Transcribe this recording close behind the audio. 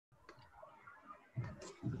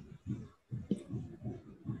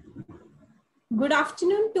Good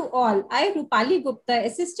afternoon to all. I, Rupali Gupta,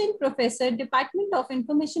 Assistant Professor, Department of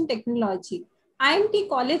Information Technology, IMT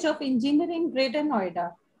College of Engineering, Greater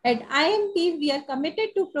Noida. At IMT, we are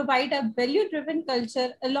committed to provide a value-driven culture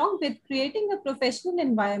along with creating a professional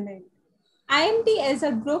environment. IMT as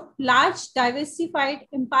a group, large, diversified,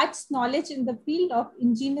 imparts knowledge in the field of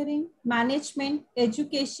engineering, management,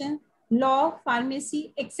 education, law,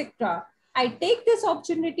 pharmacy, etc. I take this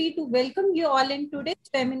opportunity to welcome you all in today's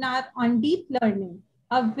webinar on deep learning.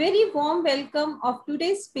 A very warm welcome of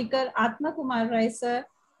today's speaker, Atma Kumar Rai sir,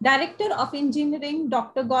 Director of Engineering,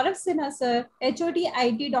 Dr. Gaurav Sinha sir, HOD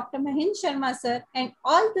IT, Dr. Mahin Sharma sir, and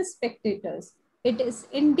all the spectators. It is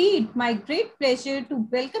indeed my great pleasure to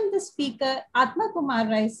welcome the speaker, Atma Kumar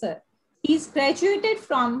Rai sir. He is graduated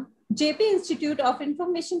from JP Institute of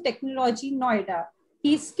Information Technology, Noida.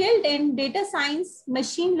 He is skilled in data science,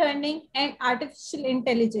 machine learning, and artificial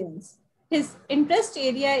intelligence. His interest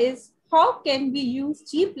area is how can we use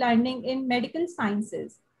deep learning in medical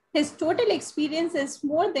sciences. His total experience is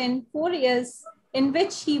more than 4 years in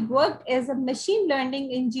which he worked as a machine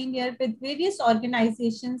learning engineer with various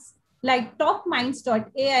organizations like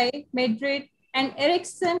TopMinds.ai, Madrid, and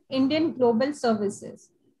Ericsson Indian Global Services.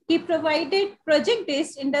 He provided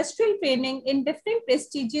project-based industrial training in different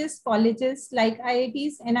prestigious colleges like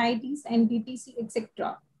IITs, NITs, and DTC,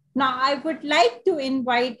 etc. Now, I would like to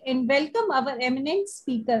invite and welcome our eminent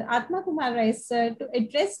speaker, Atma Kumar Rai sir, to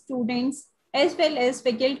address students as well as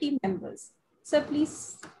faculty members. Sir,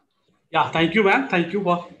 please. Yeah, thank you, ma'am. Thank you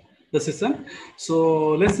for the session. So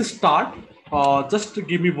let's start. Just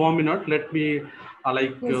give me 1 minute. Let me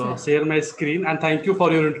share my screen, and thank you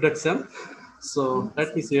for your introduction. So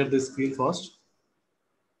let me share the screen first.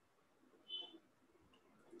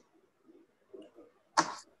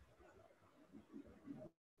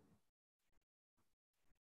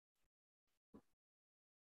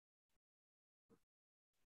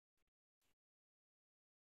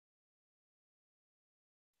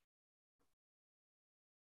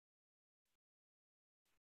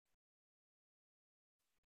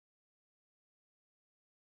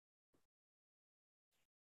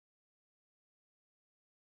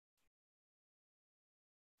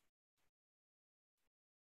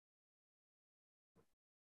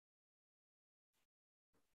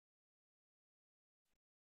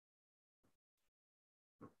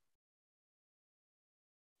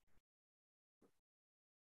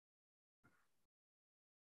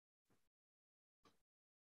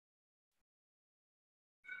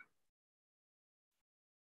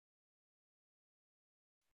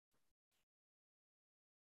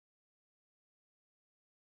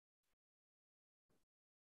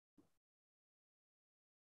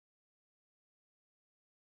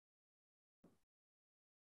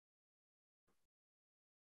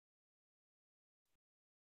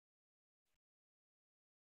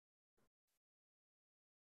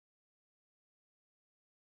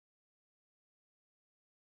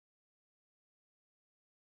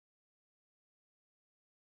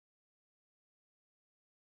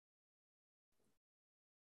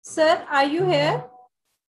 Sir, are you here?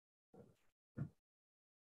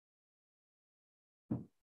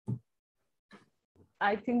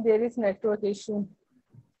 I think there is network issue.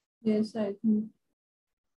 Yes, I think.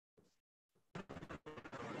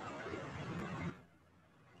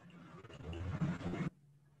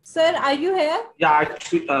 Sir, are you here? Yeah,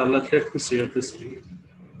 actually, let me share this screen.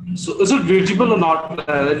 So is it visible or not?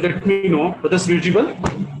 Let me know whether it's visible.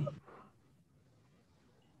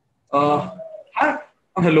 Hi.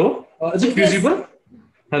 Hello. Is it visible?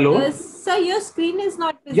 Hello. Sir, your screen is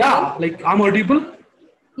not visible. Yeah, like I'm audible.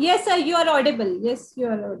 Yes, sir, you are audible. Yes, you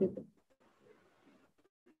are audible.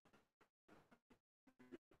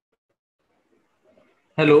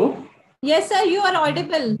 Hello. Yes, sir, you are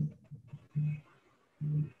audible.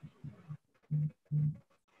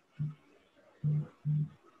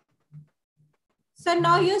 Sir,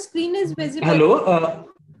 now your screen is visible. Hello.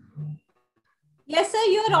 Yes, sir,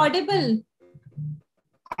 you are audible.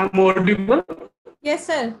 I'm audible. Yes,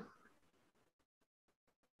 sir.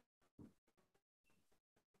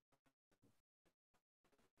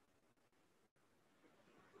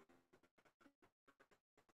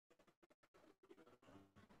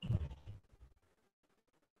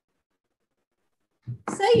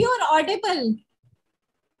 Sir, you are audible.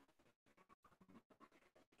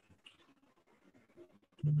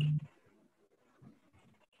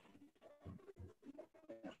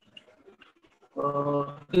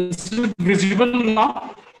 Is it visible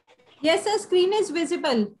now? Yes, sir, screen is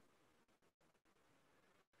visible.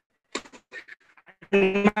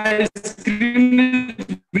 My screen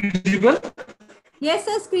is visible. Yes,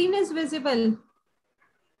 sir, screen is visible.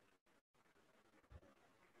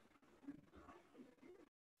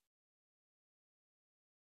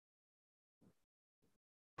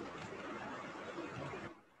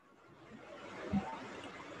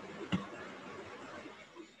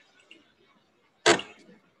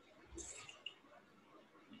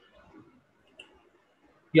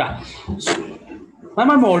 Yeah. Ma'am,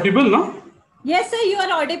 I'm audible now? Yes, sir, you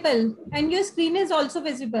are audible and your screen is also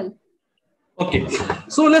visible. Okay,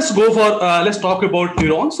 so let's go for let's talk about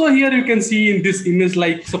neurons. So here you can see in this image,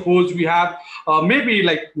 like suppose we have maybe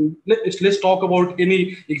like let's talk about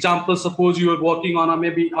any example. Suppose you are working on a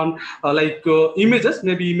maybe on images,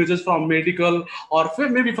 maybe images from medical or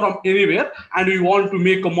maybe from anywhere, and you want to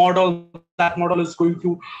make a model. That model is going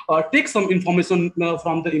to take some information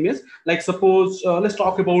from the image. Like suppose let's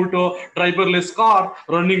talk about a driverless car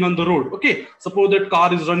running on the road. Okay, suppose that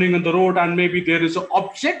car is running on the road and maybe there is an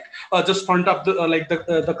object just front of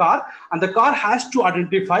the car, and the car has to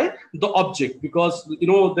identify the object because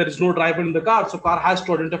there is no driver in the car, so car has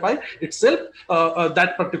to identify itself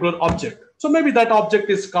that particular object. So maybe that object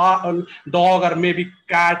is car, dog, or maybe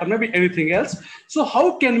cat, or maybe anything else. So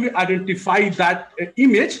how can we identify that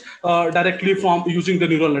image directly from using the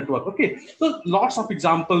neural network? Okay, so lots of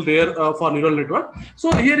example there for neural network.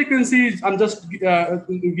 So here you can see I'm just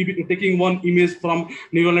taking one image from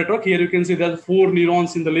neural network. Here you can see there are 4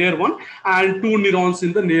 neurons in the layer 1 and 2 neurons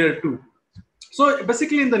in the layer 2. So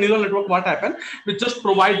basically in the neural network, what happened? We just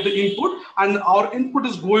provide the input and our input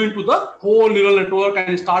is going to the whole neural network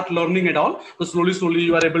and start learning it all. So slowly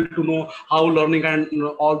you are able to know how learning and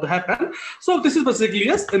all that happen. So this is basically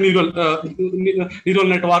yes, a neural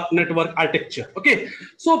network architecture. Okay.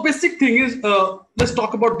 So basic thing is, let's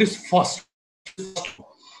talk about this first.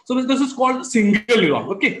 So this is called single neuron.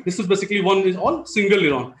 Okay, this is basically one is all single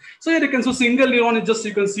neuron. So here you can, so single neuron is just,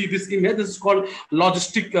 you can see this image. This is called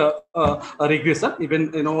logistic regression.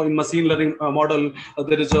 Even in machine learning model,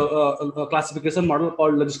 there is a classification model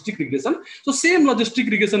called logistic regression. So same logistic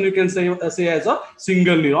regression you can say as a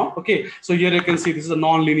single neuron. Okay, so here you can see this is a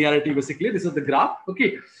non-linearity. Basically, this is the graph.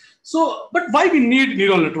 Okay. So, but why we need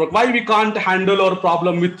neural network? Why we can't handle our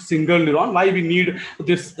problem with single neuron? Why we need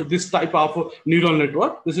this type of neural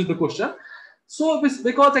network? This is the question. So,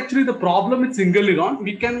 because actually the problem with single neuron,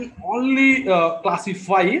 we can only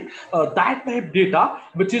classify that type data,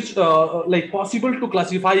 which is like possible to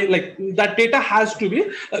classify. Like that data has to be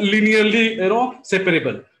linearly,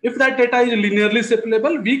 separable. If that data is linearly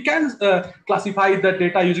separable, we can classify that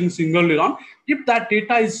data using single neuron. If that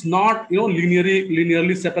data is not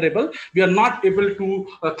linearly separable, we are not able to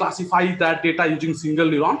classify that data using single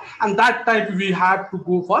neuron, and that type we have to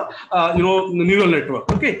go for neural network.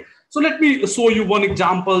 Okay, so let me show you one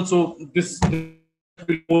example. So this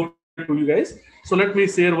will go to you guys. So let me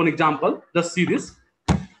share one example. Just see this.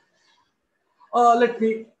 Let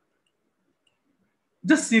me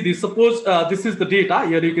just see this. Suppose this is the data.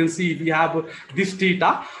 Here you can see we have this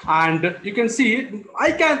data, and you can see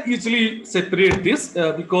I can easily separate this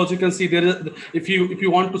because you can see there is, if you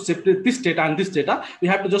want to separate this data and this data, we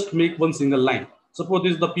have to just make one single line. Suppose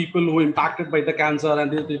this is the people who are impacted by the cancer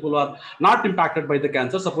and these people who are not impacted by the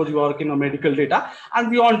cancer. Suppose you are working on medical data and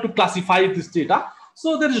we want to classify this data.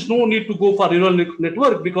 So there is no need to go for neural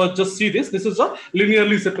network because just see this. This is a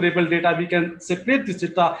linearly separable data. We can separate this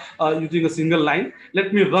data using a single line.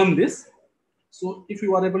 Let me run this. So if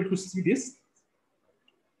you are able to see this,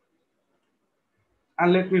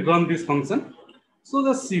 and let me run this function. So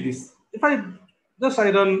just see this. If I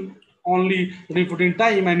run only inputting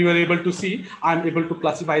time and you are able to see, I'm able to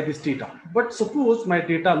classify this data. But suppose my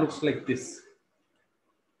data looks like this.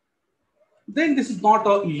 Then this is not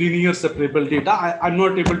a linear separable data. I'm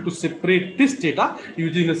not able to separate this data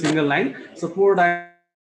using a single line. Suppose I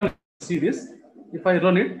see this. If I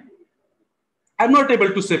run it, I'm not able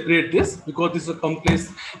to separate this because this is a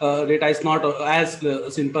complex data. Is not as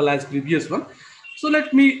simple as previous one. So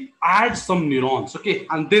let me add some neurons, okay,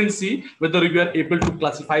 and then see whether you are able to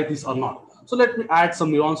classify this or not. So let me add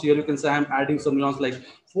some neurons here. You can say I'm adding some neurons like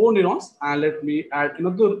 4 neurons, and let me add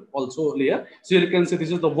another also layer. So here you can see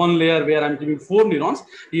this is the one layer where I'm giving 4 neurons.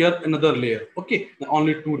 Here another layer, okay,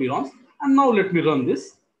 only 2 neurons. And now let me run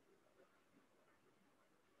this.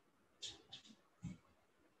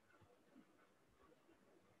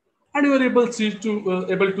 And you are able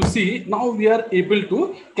to see now we are able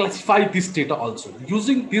to classify this data also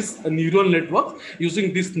using this neural network.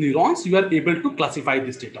 Using these neurons, you are able to classify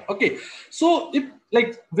this data. Okay, so if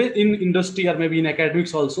like in industry or maybe in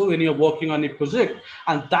academics also, when you're working on a project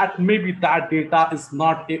and that maybe that data is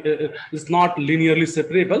not linearly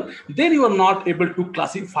separable, then you are not able to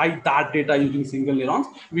classify that data using single neurons.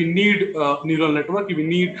 We need neural network. We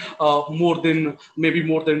need more than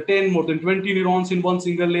 10, more than 20 neurons in one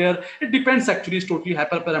single layer. It depends actually. It's totally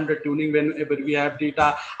hyperparameter tuning. Whenever we have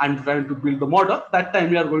data and trying to build the model, that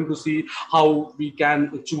time we are going to see how we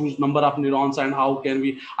can choose number of neurons and how can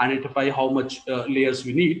we identify how much layers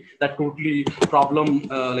we need. That totally problem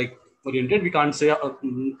oriented. We can't say a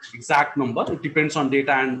exact number. It depends on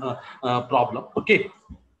data and problem. Okay.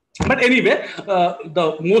 But anyway,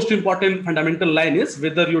 the most important fundamental line is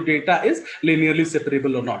whether your data is linearly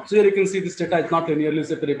separable or not. So here you can see this data is not linearly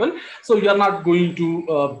separable. So you are not going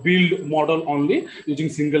to build model only using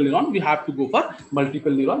single neuron. We have to go for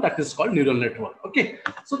multiple neuron. That is called neural network. Okay.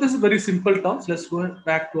 So this is very simple terms. Let's go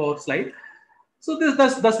back to our slide. So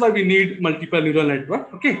that's why we need multiple neural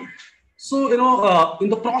network. Okay. So in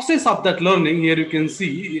the process of that learning, here you can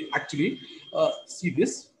see actually see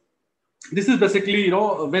this. This is basically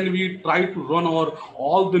when we try to run our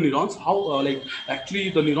all the neurons, how like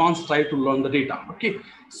actually the neurons try to learn the data. Okay,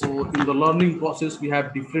 so in the learning process we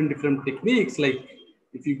have different techniques. Like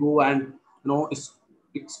if you go and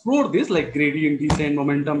explore this, like gradient descent,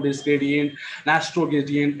 momentum based gradient, Nastro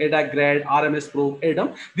gradient, EDA-GRAD, RMS probe,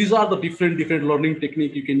 ADAM. These are the different learning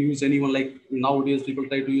technique. You can use anyone. Like nowadays people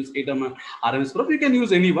try to use ADAM and RMS probe. You can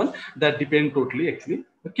use anyone. That depend totally actually.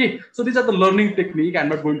 Okay, so these are the learning technique. I'm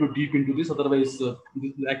not going to deep into this, otherwise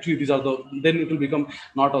actually these are the, then it will become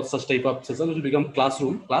not a such type of session. It will become class.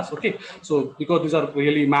 Okay, so because these are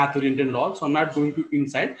really math oriented and all, so I'm not going to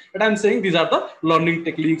inside, but I'm saying these are the learning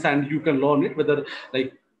techniques and you can learn it, whether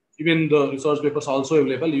like even the research papers also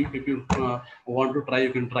available. If you want to try,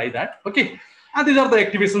 you can try that. Okay. And these are the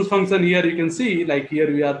activation function. Here you can see, like here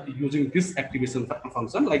we are using this activation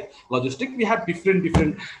function, like logistic. We have different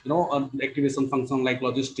activation function like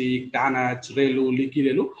logistic, TANH, ReLU, leaky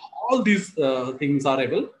ReLU. All these things are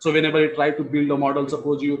able. So whenever you try to build a model,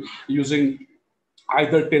 suppose you using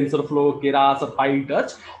either TensorFlow, Keras, or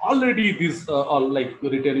PyTorch, already these are like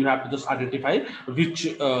written. You have to just identify which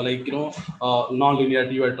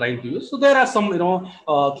non-linearity you are trying to use. So there are some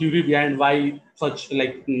theory behind why such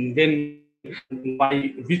like when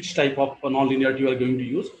why which type of non-linearity you are going to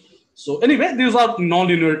use. So anyway, these are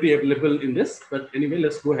non-linearity available in this. But anyway,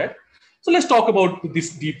 let's go ahead. So let's talk about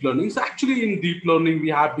this deep learning. So actually in deep learning, we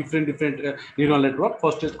have different neural network.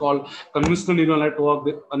 First is called convolutional neural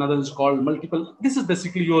network. Another is called multiple. This is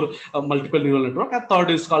basically your multiple neural network. And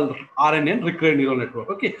third is called RNN, recurrent neural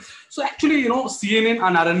network. Okay. So actually, CNN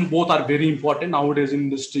and RNN both are very important nowadays in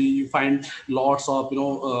industry. You find lots of,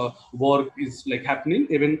 work is like happening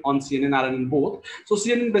even on CNN, RNN both. So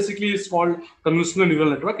CNN basically is called convolutional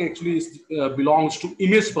neural network. Actually belongs to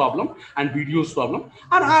image problem and videos problem.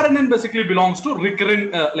 And RNN basically belongs to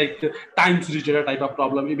recurrent time series data type of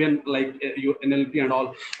problem, even like your NLP and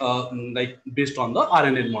all like based on the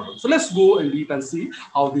RNN model. So let's go in deep and see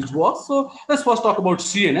how this works. So let's first talk about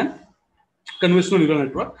CNN, convolutional neural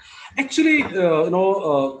network. Actually,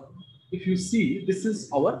 if you see, this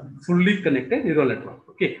is our fully connected neural network.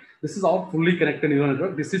 Okay, this is our fully connected neural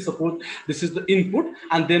network. This is suppose this is the input,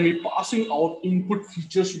 and then we passing out input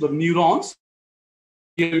features to the neurons.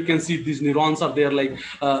 Here you can see these neurons are there like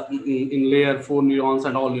in layer 4 neurons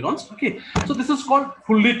and all neurons. Okay, so this is called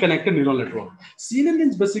fully connected neural network. CNN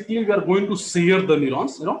means basically we are going to share the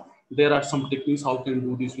neurons. There are some techniques how can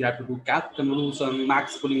do this. We have to do cap convolution,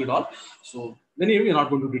 max pooling and all. So anyway, we're not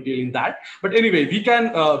going to detail in that. But anyway, we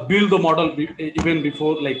can build the model even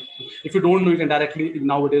before, like if you don't know, you can directly,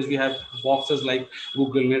 nowadays we have boxes like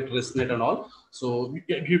GoogleNet, ResNet and all. So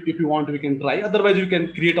if you want, we can try. Otherwise, we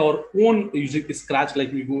can create our own using Scratch,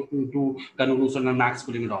 like we go to convolution and max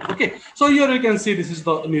pooling and all. Okay. So here you can see this is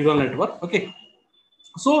the neural network. Okay.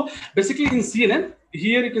 So basically in CNN,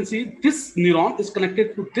 here you can see this neuron is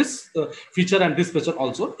connected to this feature and this feature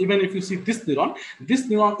also. Even if you see this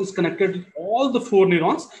neuron is connected to all the 4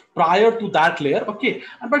 neurons prior to that layer. Okay.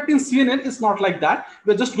 But in CNN, it's not like that.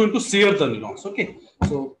 We're just going to share the neurons. Okay.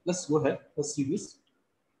 So let's go ahead. Let's see this.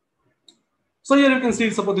 So here you can see,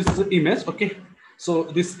 suppose this is an image. Okay. So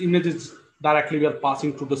this image is directly we are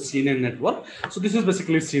passing through the CNN network. So this is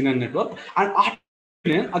basically CNN network. And after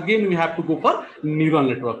again, we have to go for neural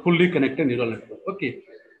network, fully connected neural network. Okay.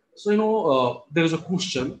 So, there is a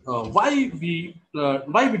question, why we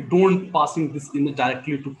don't passing this image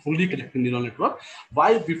directly to fully connected neural network?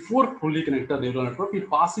 Why before fully connected neural network, we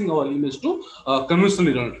passing our image to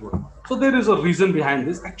convolutional neural network? So there is a reason behind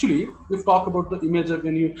this. Actually, we talk about the image,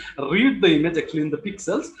 when you read the image actually in the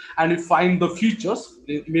pixels and you find the features,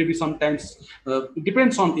 maybe sometimes it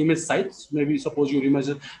depends on image size. Maybe suppose your image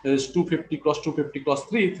is 250 cross 250 cross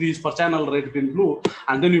 3 is per channel, red, green, blue,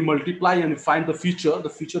 and then you multiply and you find the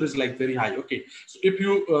feature is like very high. Okay, so if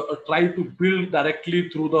you try to build directly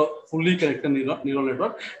through the fully connected neural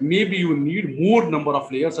network, maybe you need more number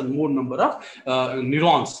of layers and more number of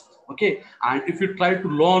neurons. Okay, and if you try to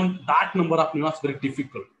learn that number of neurons, very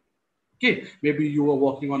difficult. Okay, maybe you are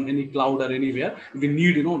working on any cloud or anywhere, we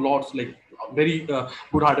need lots, like very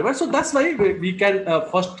good hardware. So that's why we can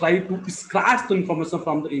first try to scratch the information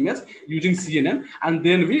from the image using CNN, and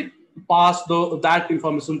then we pass that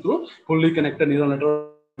information through fully connected neural network.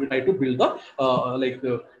 We try to build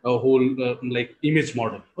the whole like image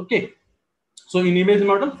model. Okay. So in image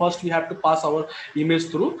model, first we have to pass our image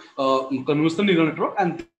through convolutional neural network,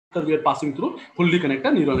 and after we are passing through fully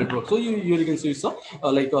connected neural network. So you can see it's a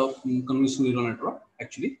convolutional neural network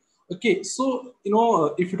actually. Okay, so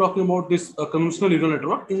if you're talking about this convolutional neural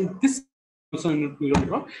network, in this neural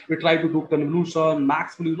network, we try to do convolution,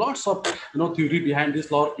 max, lots of theory behind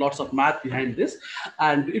this, lots of math behind this.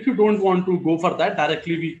 And if you don't want to go for that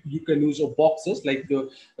directly, you can use boxes like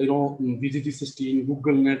VGG16,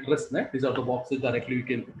 GoogleNet, ResNet. These are the boxes directly we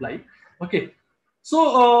can apply. Okay,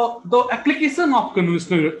 so the application of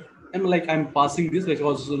convolutional, I'm passing this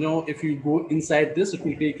because if you go inside this, it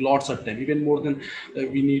will take lots of time, even more than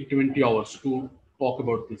we need 20 hours to talk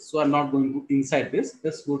about this. So I'm not going to inside this.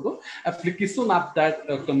 Let's go to application of that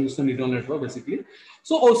convolutional neural network basically.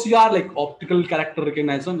 So OCR, like optical character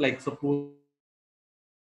recognition, like suppose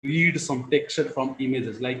read some text from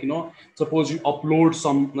images, like suppose you upload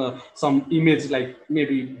some image, like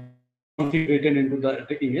maybe something written into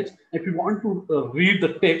the image. If you want to read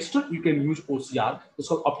the text, you can use OCR. It's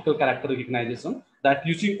called optical character recognition. That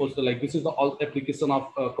using also, like, this is the all application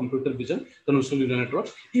of computer vision, convolutional neural network.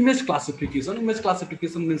 Image classification. Image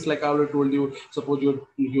classification means, like I already told you, suppose your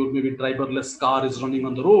maybe driverless car is running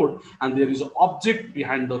on the road and there is an object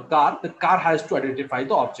behind the car. The car has to identify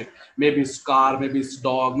the object. Maybe it's car, maybe it's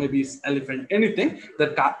dog, maybe it's elephant, anything. The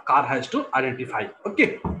car has to identify.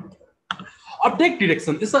 Okay. Object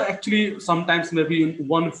detection is actually sometimes maybe in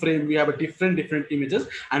one frame we have a different images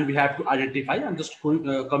and we have to identify. I'm just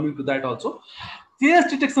coming to that also. Face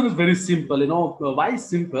detection is very simple. Why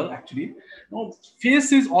simple actually?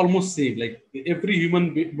 Face is almost same. Like every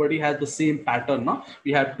human body has the same pattern. No?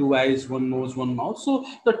 We have two eyes, one nose, one mouth. So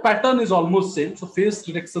the pattern is almost same. So face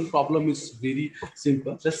detection problem is very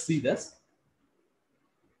simple. Let's see this.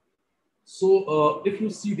 So if you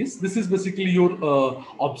see this is basically your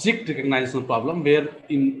object recognition problem, where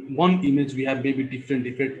in one image we have maybe different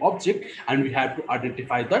object and we have to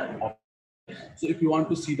identify that object. So if you want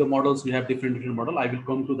to see the models, we have different model. I will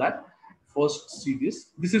come to that. First, see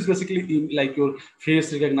this. This is basically in like your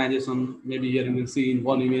face recognition. Maybe here you can see in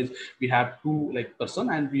one image we have two like person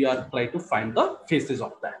and we are trying to find the faces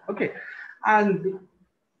of that. Okay, and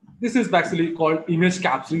this is basically called image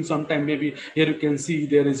capturing. Sometime maybe here you can see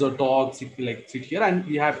there is a dog sit here, and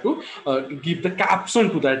we have to give the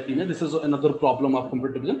caption to that image. This is another problem of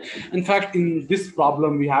computer vision. In fact, in this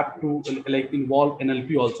problem we have to like involve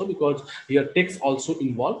NLP also, because here text also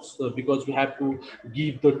involves, because we have to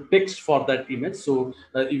give the text for that image. So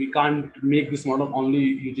we can't make this model only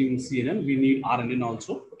using CNN. We need RNN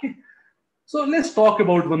also. Okay. So let's talk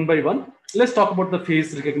about one by one. Let's talk about the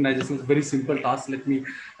face recognition. It's very simple task. Let me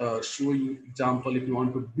show you example. If you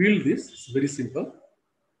want to build this, it's very simple.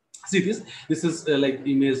 See this. This is like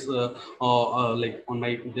image like on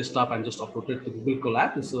my desktop. I'm just uploaded to Google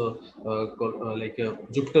Colab. It's like a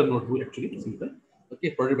Jupyter notebook actually. Simple.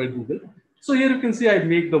 Okay, provided by Google. So here you can see I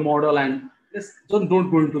make the model, and don't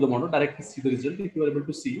go into the model. Directly see the result. If you are able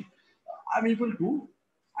to see, I'm able to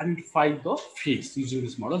identify the face using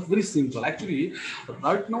this model. Very simple. Actually,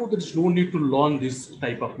 right now there is no need to learn this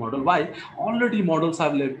type of model. Why? Already models are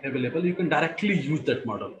available. You can directly use that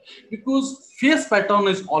model because face pattern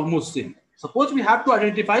is almost same. Suppose we have to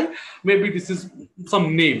identify, maybe this is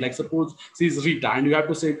some name, like suppose she is Rita, and you have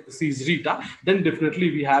to say she is Rita, then definitely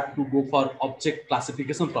we have to go for object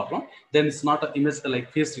classification problem. Then it's not an image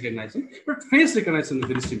like face recognition, but face recognition is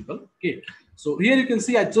very simple. Okay. So here you can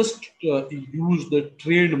see I just use the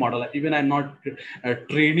trained model. Even I'm not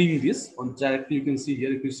training this on directly. You can see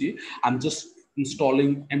here, if you see, I'm just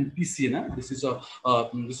installing MTCNN. This is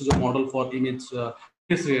a model for image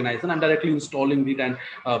face recognition. I'm directly installing it, and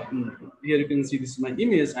here you can see this is my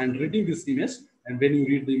image and reading this image. And when you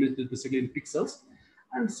read the image, it's basically in pixels.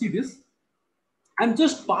 And see this. I'm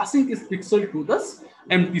just passing this pixel to this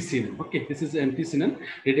MTCNN. Okay, this is MTCNN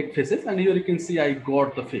detect faces, and here you can see I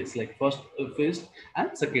got the face, like first face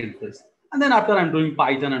and second face. And then after I'm doing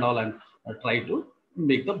Python and all, and try to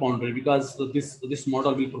make the boundary, because this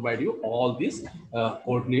model will provide you all these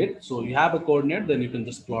coordinate. So you have a coordinate, then you can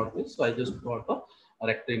just plot this. So I just plot the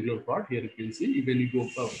rectangular plot. Here you can see, even you go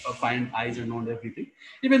find eyes and on everything.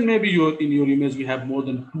 Even maybe in your image we have more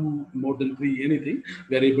than two, more than three, anything,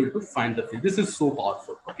 we are able to find the face. This is so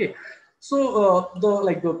powerful. Okay, so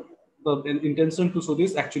the intention to show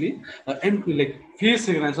this actually, and like face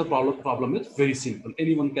recognition problem is very simple.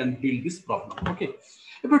 Anyone can build this problem. Okay,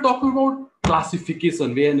 If we're talking about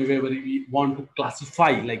classification, whenever we want to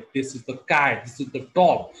classify, like this is the cat, this is the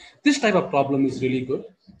dog, this type of problem is really good.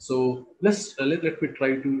 So let me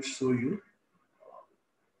try to show you.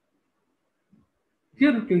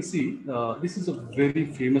 Here you can see this is a very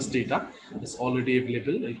famous data. It's already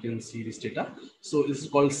available. You can see this data. So this is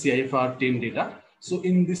called CIFAR 10 data. So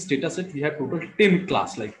in this data set, we have total 10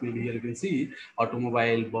 class. Like maybe here you can see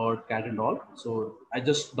automobile, bird, cat, and all. So I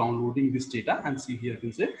just downloading this data and see here you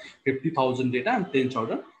can say 50,000 data and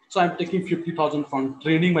 10,000. So I'm taking 50,000 from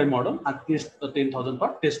training my model and test 10,000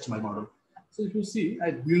 for test my model. So if you see,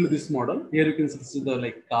 I build this model. Here you can see this is the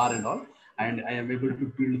like car and all, and I am able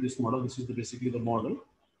to build this model. This is basically the model.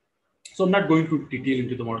 So I'm not going to detail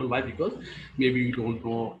into the model. Why? Because maybe you don't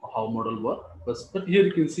know how model work. But here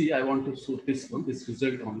you can see I want to show this one, this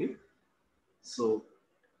result only. So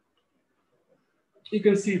you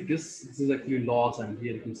can see this is actually loss, and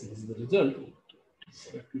here you can see this is the result. So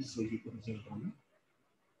let me show you the result only.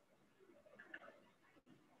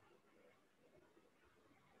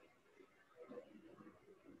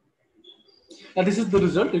 This is the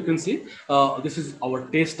result. You can see this is our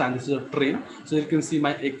test and this is a train. So you can see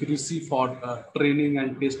my accuracy for training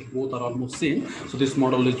and test both are almost same. So this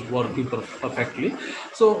model is working perfectly.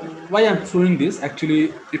 So why I'm showing this,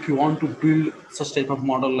 actually, if you want to build such type of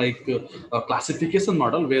model like a classification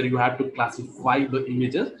model where you have to classify the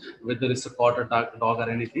images, whether it's a cat or dog or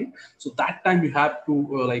anything. So that time you have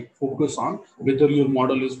to like focus on whether your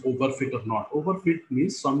model is overfit or not. Overfit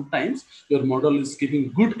means sometimes your model is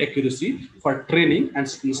giving good accuracy for training and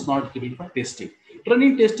is not giving for testing.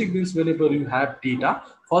 Training testing means whenever you have data,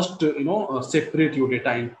 first separate your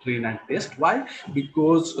data in train and test. Why?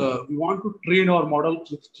 Because we want to train our model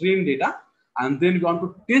with train data, and then we want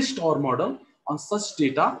to test our model on such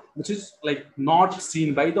data which is like not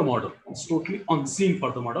seen by the model. It's totally unseen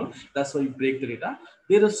for the model. That's why you break the data.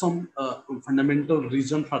 There is some fundamental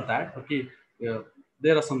reason for that. Okay,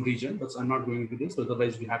 there are some reason, but I'm not going into this.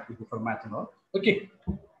 Otherwise, we have to go for math and all. Okay.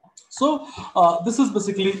 So this is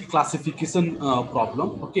basically classification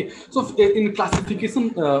problem. Okay, so in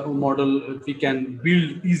classification model, we can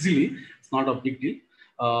build easily. It's not a big deal.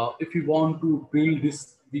 If you want to build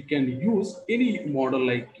this, we can use any model.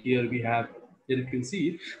 Like here we have. Here you can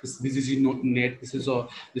see this is net. This is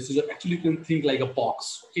actually you can think like a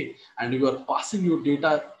box. Okay, and you are passing your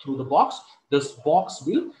data through the box. This box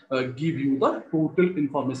will give you the total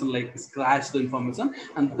information, like scratch the information,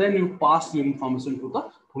 and then you pass your information to the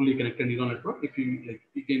fully connected neural network. If you like,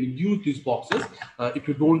 you can use these boxes if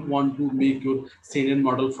you don't want to make your CNN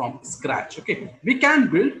model from scratch. Okay, we can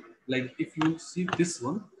build, like if you see this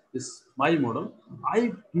one, this my model,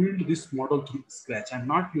 I build this model through scratch. I'm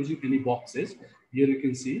not using any boxes. Here you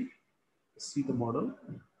can see the model.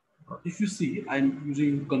 If you see, I'm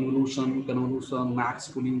using convolution, max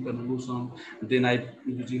pooling convolution. Then I'm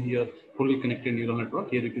using here fully connected neural network.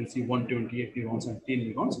 Here you can see 128 neurons and 10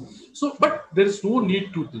 neurons. So, but there is no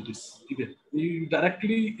need to do this. You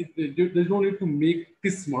directly, there's no need to make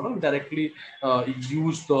this model. Directly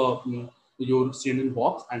use the your CNN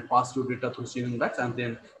box and pass your data through CNN box, and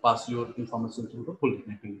then pass your information through the fully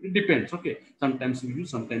connected. It depends. Okay, sometimes you use,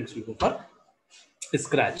 sometimes you go for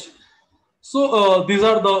scratch. So these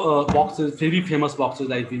are the boxes, very famous boxes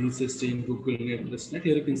like VV16, Google Net, ResNet.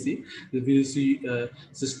 Here you can see the VV16.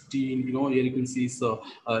 Here you can see so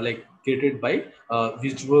like created by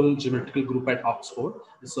Visual Geometrical Group at Oxford.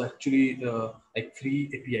 So actually like free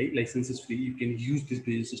API license is free. You can use this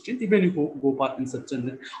VV16. Even you go for in such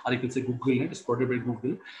an, or you can say Google Net, it's supported by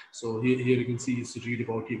Google. So here you can see is read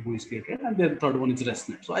about who is created, and then the third one is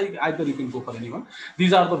ResNet. So either you can go for anyone.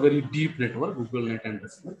 These are the very deep network, Google Net and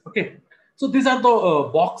ResNet. Okay. So these are the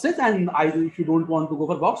boxes, and if you don't want to go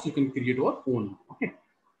for box, you can create your own. Okay.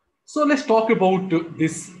 So let's talk about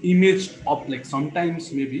this image of, like,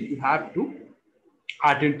 sometimes maybe you have to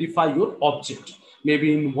identify your object.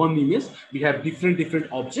 Maybe in one image we have different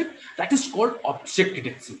object. That is called object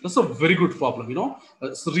detection. That's a very good problem.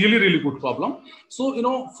 It's a really good problem.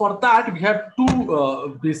 So for that we have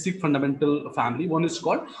two basic fundamental family. One is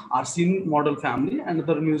called RCN model family, and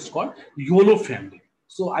another one is called YOLO family.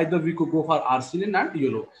 So either we could go for RCN and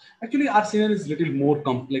YOLO. Actually, RCN is little more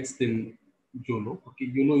complex than YOLO.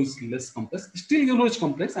 Okay, YOLO is less complex. Still, YOLO is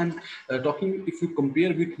complex. And talking, if you compare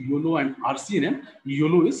with YOLO and RCNN,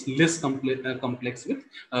 YOLO is less complex with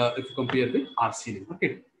if you compare with RCNN.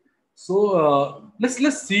 Okay. So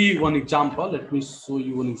let's see one example. Let me show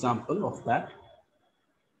you one example of that.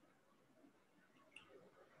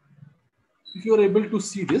 If you are able to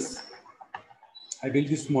see this, I built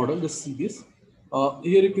this model. Let's see this.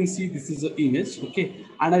 Here you can see this is an image, okay,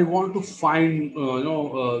 and I want to find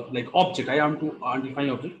like object. I want to define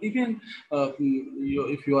object. Even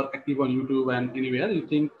if you are active on YouTube and anywhere, you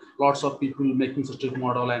think lots of people making such a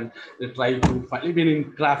model and they try to find, even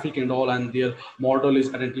in traffic and all, and their model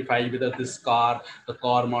is identified whether this car, the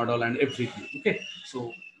car model and everything. Okay,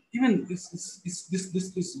 so even this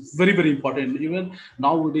is very very important. Even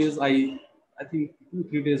nowadays, I think 2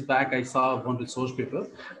 3 days back I saw one resource paper.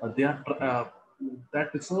 They are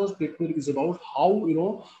that research paper is about how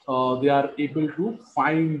they are able to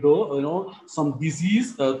find the some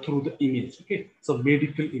disease through the image, okay, so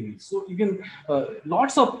medical image. So even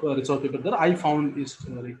lots of research paper that I found is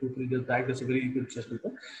like 2 3 days back. That's a very good research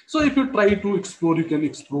paper. So if you try to explore, you can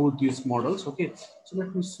explore these models, okay. So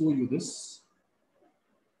let me show you this.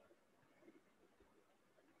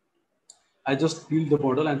 I just build the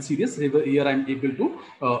model and see this. Here I'm able to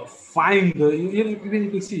find the, even you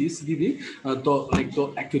can see is giving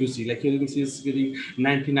the accuracy. Like here you can see is giving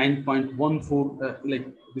 99.14 like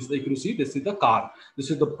this is the accuracy. This is the car. This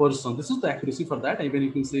is the person. This is the accuracy for that. Even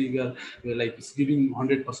you can say we are like it's giving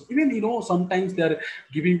 100%. Even sometimes they are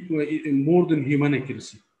giving more than human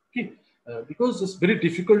accuracy. Okay. Because it's very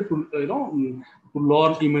difficult to to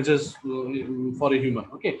learn images for a human.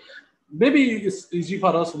 Okay, maybe it's easy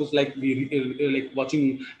for us with like we like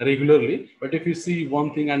watching regularly, but if you see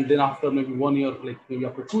one thing and then after maybe 1 year, like maybe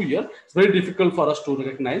after 2 years, it's very difficult for us to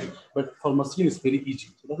recognize. But for machine it's very easy.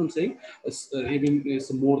 So that's what I'm saying. Even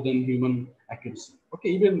it's more than human accuracy. Okay,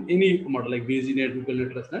 even any model like BaseNet, Google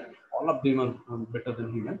Net, ResNet, all of them are better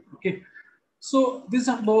than human. Okay, so these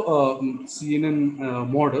are the CNN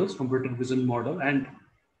models, computer vision model. And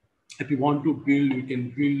if you want to build, you can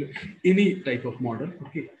build any type of model.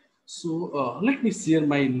 Okay, so let me share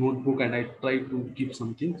my notebook and I try to give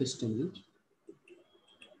something, just a minute.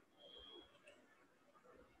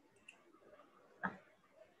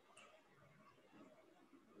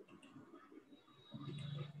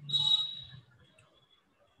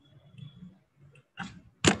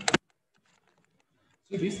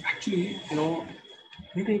 So this actually,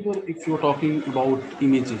 whenever if you're talking about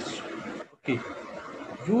images, okay,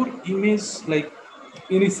 your image, like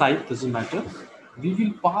any site, doesn't matter, we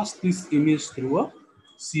will pass this image through a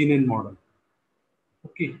CNN model.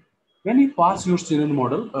 Okay, when you pass your CNN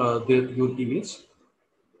model, your image,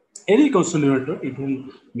 any constant generator,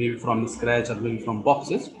 even maybe from scratch or maybe from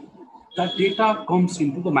boxes, that data comes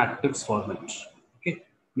into the matrix format. Okay,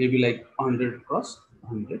 maybe like 100 cross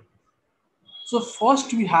 100. So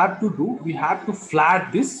first we have to do, we have to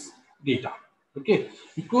flat this data. Okay,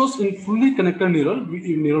 because in fully connected neural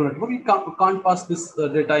network, we can't pass this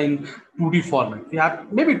data in 2D format. We have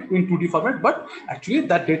maybe in 2D format, but actually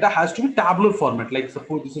that data has to be tabular format. Like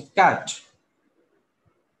suppose this is cat.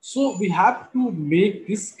 So we have to make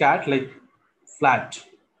this cat like flat.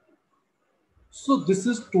 So this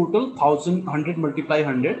is total 1,100 multiply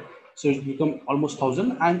 100. So it become almost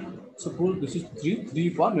 1,000. And suppose this is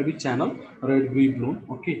 3 for maybe channel red, green, blue.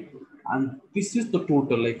 Okay. And this is the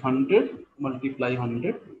total like 100 multiply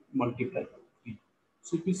 100 multiply 3.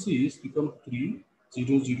 So if you see it's become 3,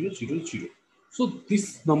 0, 0, 0, 0. So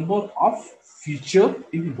this number of feature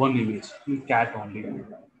in one image in cat only.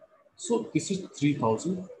 So this is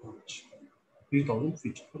 3,000. 3,000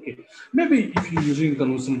 feet. Okay. Maybe if you're using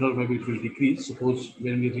conventional, maybe it will decrease. Suppose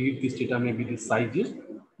when we read this data, maybe the size is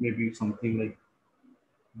maybe something like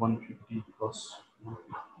 150 plus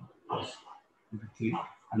 3,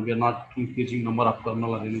 and we are not increasing number of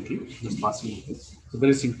kernel or anything, just passing it. It's a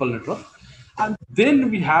very simple network. And then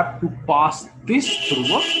we have to pass this through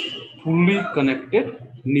a fully connected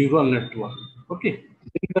neural network. Okay.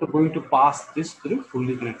 Then we are going to pass this through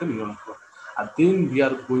fully connected neural network. And then we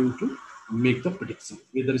are going to make the prediction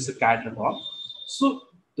whether it's a cat or dog. So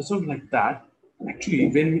it's not like that. Actually,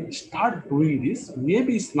 when we start doing this,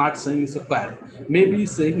 maybe it's not saying it's a cat, maybe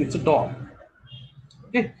it's saying it's a dog.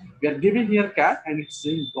 Okay, we are giving here cat and it's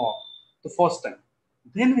saying dog the first time.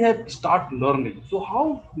 Then we have to start learning. So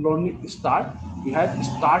how learning start? We have to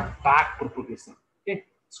start back propagation. Okay,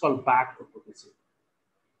 it's called back propagation.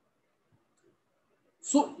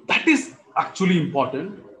 So that is actually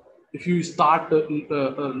important. If you start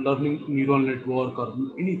learning neural network or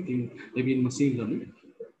anything, maybe in machine learning,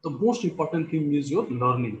 the most important thing is your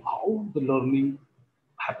learning, how the learning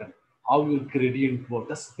happen, how your gradient work.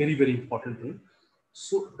 That's very, very important thing.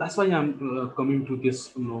 So that's why I'm coming to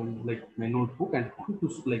this, like my notebook, and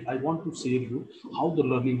I want to share you how the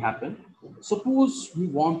learning happen. Suppose we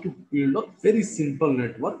want to build a very simple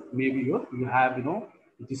network. Maybe you have,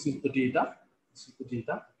 this is the data. This is the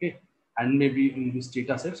data, okay, and maybe in this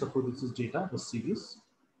data set, suppose this is data, the series.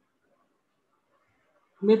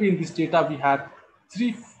 Maybe in this data we have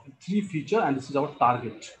three feature, and this is our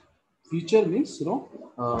target. Feature means,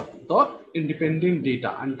 the independent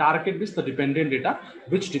data, and target means the dependent data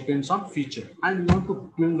which depends on feature, and we want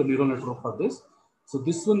to build a neural network for this. So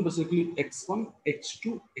this one basically x1,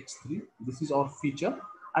 x2, x3, this is our feature,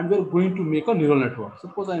 and we're going to make a neural network.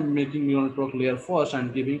 Suppose I'm making neural network layer first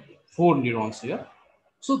and giving 4 neurons here.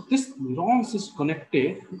 So this neurons is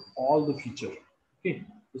connected to all the feature. Okay,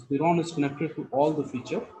 this neuron is connected to all the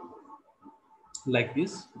feature like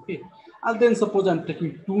this. Okay, and then suppose I'm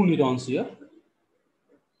taking 2 neurons here,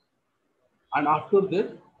 and after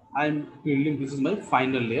that I'm building, this is my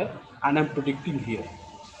final layer, and I'm predicting here.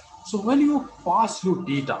 So when you pass your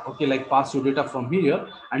data, okay, like pass your data from here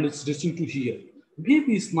and it's reaching to here,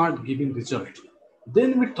 maybe it's not giving result.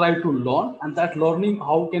 Then we try to learn, and that learning,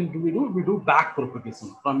 how can do we do? We do back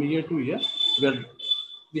propagation from here to here, where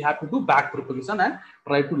we have to do back propagation and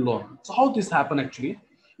try to learn. So how this happen actually?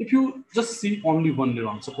 If you just see only one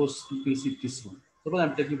neuron, suppose you can see this one. Suppose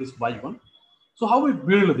I'm taking this y1. So how we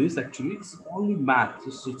build this actually, it's only math.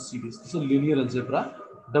 Just to see this. This is a linear algebra.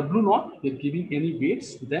 W0, you're giving any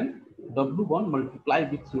weights, then W1 multiply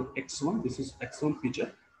with your x1, this is x1 feature,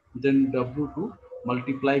 then W2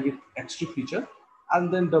 multiply with x2 feature,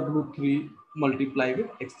 and then W3 multiply with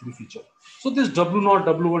x3 feature. So this W0,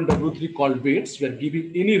 W1, W3 called weights. We are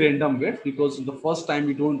giving any random weight because in the first time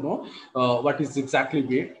we don't know what is exactly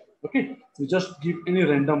weight. Okay, so just give any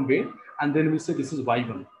random weight, and then we say this is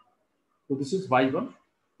y1. So this is y1.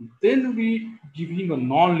 Then we giving a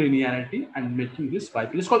non-linearity and making this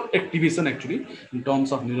yp. It's called activation actually in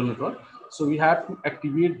terms of neural network. So we have to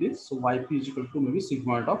activate this. So yp is equal to maybe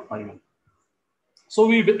sigma of y1. So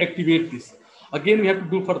we will activate this. Again, we have to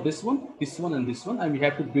do for this one, and this one, and we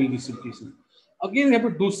have to build this equation. Again, we have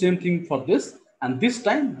to do same thing for this, and this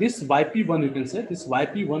time this yp1, you can say this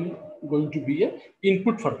yp1 going to be a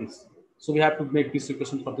input for this. So we have to make this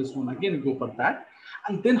equation for this one. Again, we go for that.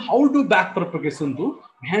 And then how do back propagation do?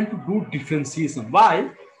 We have to do differentiation.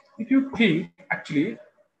 Why? If you think, actually,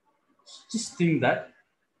 just think that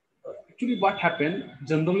actually what happened,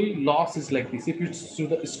 generally loss is like this. If you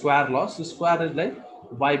do the square loss, the square is like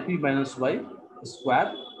yp minus y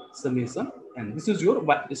square summation, and this is your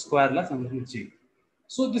square loss and g.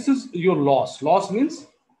 So this is your loss. Loss means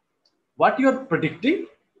what you are predicting.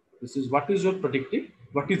 This is what is your predicting,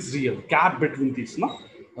 what is real, gap between these. No?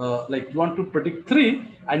 Like you want to predict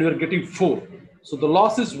 3 and you are getting 4. So the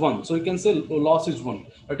loss is 1. So you can say loss is 1.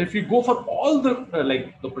 But if you go for all the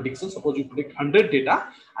like the predictions, suppose you predict 100 data,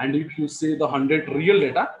 and if you say the 100 real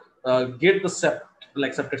data, get the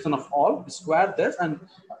subtraction of all, square this and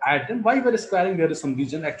add them. Why we're squaring? There is some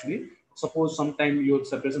reason actually. Suppose sometime your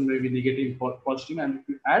separation may be negative or positive, and if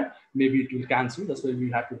you add, maybe it will cancel. That's why we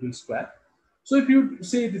have to do square. So if you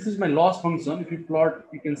say this is my loss function, if you plot,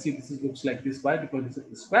 you can see this is, looks like this. Why? Because this is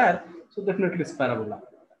the square. So definitely it's parabola.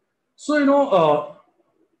 So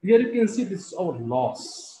here you can see this is our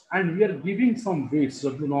loss, and we are giving some weights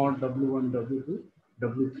W0, W1, W2,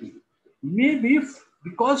 W3. Maybe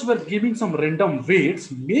because we are giving some random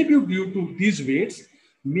weights, maybe due to these weights,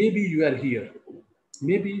 maybe you are here.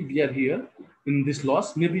 Maybe we are here in this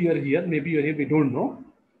loss. Maybe you are here. Maybe you are here. We don't know.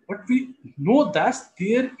 But we know that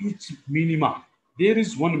there is minima. There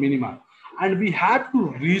is one minima. And we have to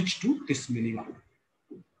reach to this minima.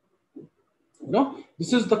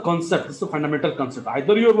 This is the concept. This is the fundamental concept.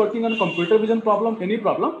 Either you're working on a computer vision problem, any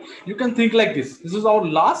problem, you can think like this. This is our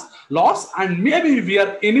loss, and maybe we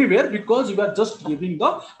are anywhere because we are just giving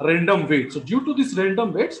the random weight. So due to this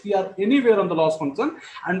random weights, we are anywhere on the loss function,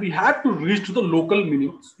 and we have to reach to the local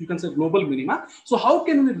minimum. You can say global minima. So how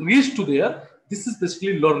can we reach to there? This is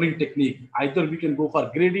basically learning technique. Either we can go for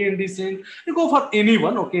gradient descent, you go for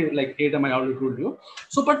anyone, okay, like ADAM I already told you.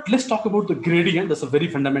 So, but let's talk about the gradient. That's a very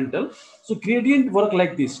fundamental. So gradient work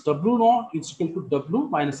like this. W0 is equal to W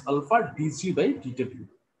minus alpha dc by dw.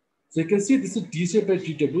 So you can see this is dc by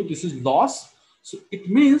dw. This is loss. So it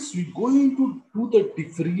means we're going to do the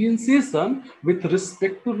differentiation with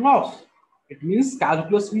respect to loss. It means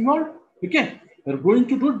calculus involved. Okay, we're going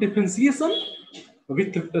to do differentiation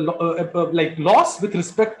with like loss with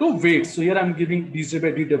respect to weight. So here I'm giving dc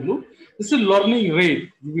by dw. This is learning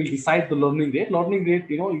rate. We will decide the learning rate. Learning rate,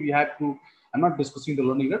 we have to. I'm not discussing the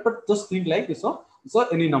learning rate, but just think like it's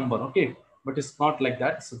any number, okay? But it's not like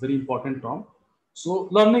that. It's a very important term. So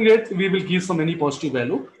learning rate, we will give some any positive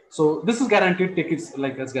value. So this is guaranteed. Take it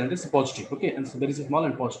like as guaranteed. It's positive, okay? And so there is a small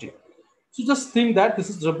and positive. So just think that this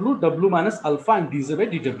is w minus alpha and dz by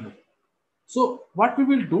dw. So what we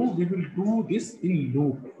will do this in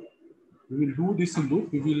loop. We will do this in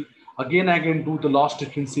loop. We will again do the loss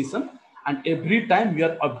differentiation, And every time we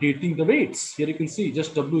are updating the weights. Here you can see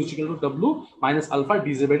just W is equal to W minus alpha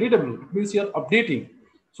dz by dw. It means you are updating.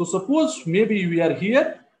 So suppose maybe we are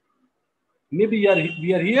here, maybe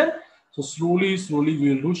we are here. So slowly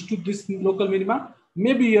we will reach to this local minima.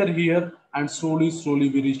 Maybe we are here and slowly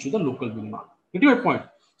we reach to the local minima. Get my point?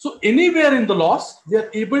 So anywhere in the loss, we are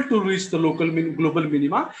able to reach the global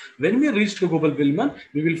minima. When we reach the global minima,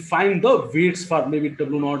 we will find the weights for maybe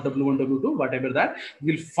W0, W1, W2, whatever that.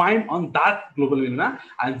 We will find on that global minima,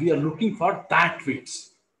 and we are looking for that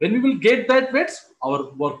weights. When we will get that weights, our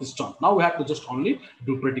work is done. Now we have to just only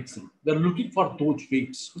do prediction. We are looking for those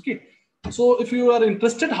weights. Okay. So if you are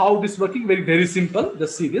interested how this working, very simple.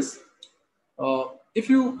 Just see this. If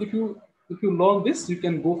you learn this, you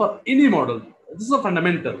can go for any model. This is a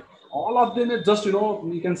fundamental. All of them is just,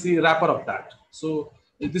 you can see wrapper of that. So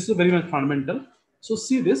this is very much fundamental. So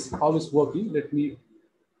see this, how it's working. Let me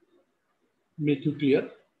make you clear.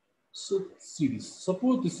 So see this.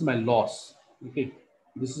 Suppose this is my loss. Okay,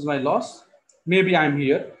 this is my loss. Maybe I'm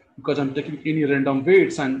here because I'm taking any random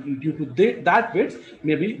weights, and due to that weights,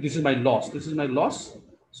 maybe this is my loss. This is my loss.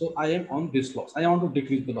 So I am on this loss. I want to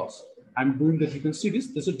decrease the loss. I'm doing that. You can see this.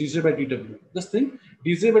 This is dz by dw. This thing,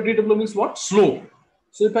 dz by dw means what? Slope.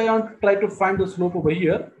 So if I want to try to find the slope over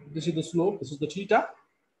here, this is the slope. This is the theta.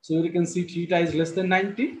 So you can see theta is less than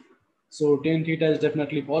 90. So tan theta is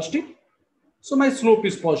definitely positive. So my slope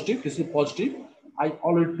is positive. This is positive. I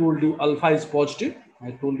already told you alpha is positive.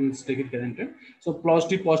 I told you it's taken granted. So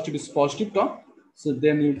positive is positive term. So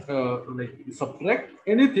then you like subtract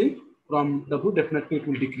anything from W, definitely it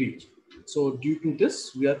will decrease. So due to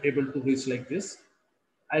this, we are able to reach like this,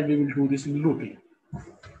 and we will do this in looping.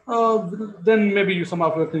 Then maybe some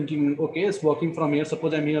of you are thinking, okay, it's working from here.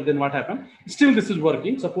 Suppose I'm here, then what happened? Still, this is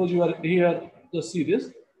working. Suppose you are here. Just see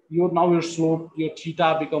this. Now your slope, your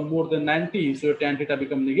theta become more than 90, so your tan theta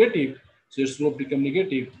become negative. So your slope become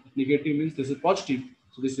negative. Negative means this is positive.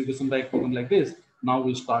 So this equation become like this. Now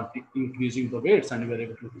we start increasing the weights, and we are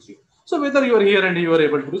able to reach it. So whether you are here and you are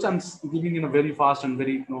able to reach, I'm giving in a very fast and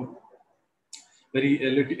very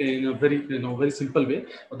very in a very simple way.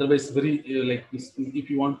 Otherwise, very like this, if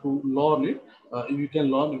you want to learn it, you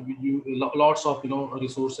can learn. You lots of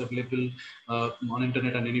resource available on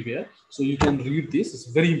internet and anywhere, so you can read this. It's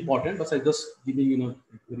very important, but I just giving in a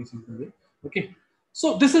very simple way. Okay,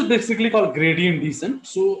 so this is basically called gradient descent.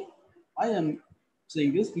 So I am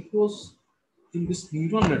saying this because in this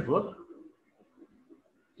neural network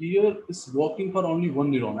here is working for only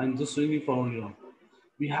one neuron. I'm just showing it for one neuron.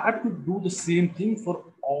 We have to do the same thing for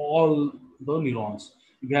all the neurons.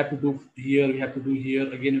 We have to do here, we have to do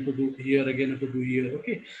here, again have to do here, again have to do here.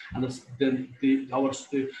 Okay, and then we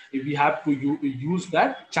have to use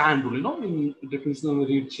that chain rule. In definition we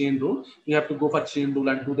read chain rule. We have to go for chain rule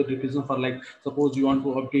and do the definition for, like, suppose you want to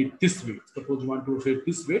update this weight. Suppose you want to update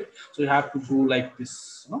this weight, so you have to go like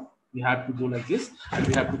this. We have to go like this, and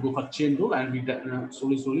we have to go for chain rule, and we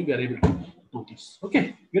slowly we are able to do this.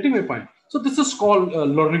 Okay, getting my point. So this is called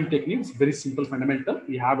learning techniques. Very simple, fundamental.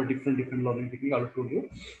 We have a different learning technique. I told you.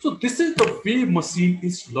 So this is the way machine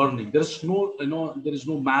is learning. There is no there is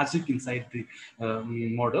no magic inside the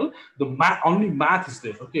model. Only math is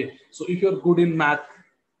there. Okay. So if you're good in math,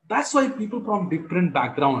 that's why people from different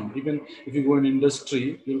background, even if you go in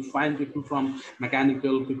industry, you'll find people from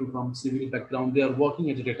mechanical, people from civil background. They are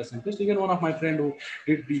working as a data scientist. Even one of my friend who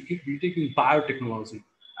did BTech in biotechnology,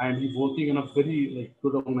 and he's working in a very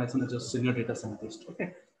good organization as a senior data scientist.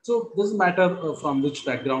 Okay, so doesn't matter from which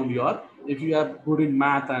background you are. If you are good in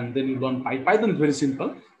math and then you learn Python is very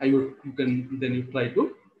simple. You can then you try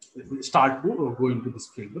to start to go into this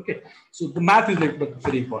field. Okay, so the math is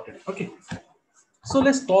very important. Okay, so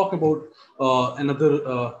let's talk about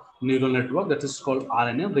another neural network that is called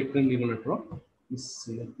RNN, recurrent neural network. Let's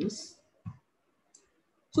see like this.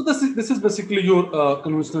 So this is basically your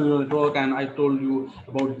convolutional neural network, and I told you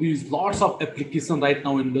about these lots of application right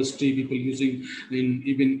now in industry. People using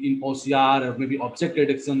even in OCR or maybe object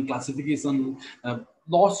detection, classification.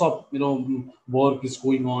 Lots of work is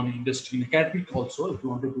going on in industry, in academic also. If you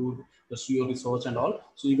want to do your research and all.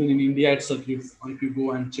 So even in India itself, if you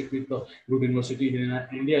go and check with the good university here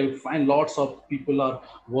in India, you find lots of people are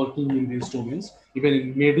working in these domains. Even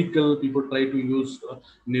in medical, people try to use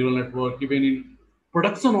neural network. Even in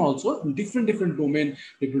production also, in different domain,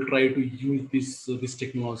 people try to use this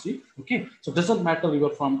technology. Okay, so it doesn't matter you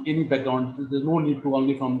are from any background. There's no need to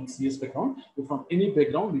only from CS background. You're from any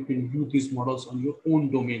background, you can use these models on your own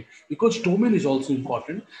domain, because domain is also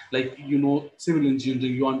important. Like civil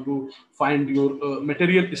engineering, you want to find your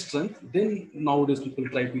material strength, then nowadays people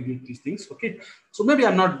try to use these things. Okay, So maybe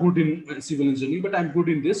I'm not good in civil engineering, but I'm good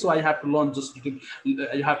in this. So I have to learn just,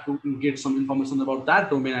 I have to get some information about that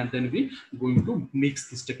domain, and then we going to mix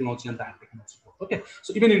this technology and that technology. Okay.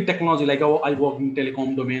 So even in technology, like I work in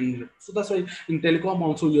telecom domain. So that's why in telecom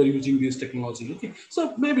also we are using this technology. Okay.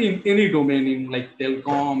 So maybe in any domain, in like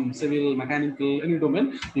telecom, civil, mechanical, any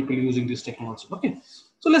domain, people using this technology. Okay.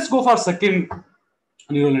 So let's go for second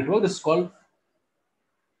neural network. This is called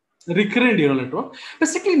recurrent neural network.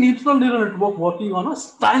 Basically, neural network working on a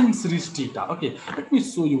time series data. Okay, let me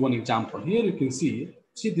show you one example. Here you can see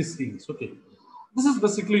this image. Okay, this is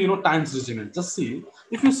basically time series image. Just see,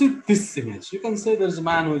 if you see this image, you can say there's a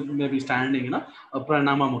man who is maybe standing in a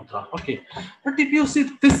pranama mudra. Okay, but if you see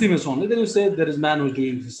this image only, then you say there is a man who is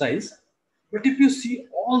doing exercise. But if you see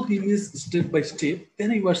all the images step by step,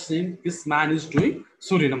 then you are saying this man is doing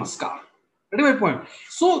Surya Namaskar. That is my point.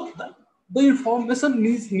 So the information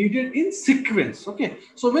is needed in sequence. Okay.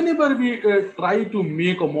 So whenever we try to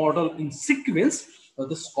make a model in sequence,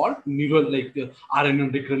 this is called neural, like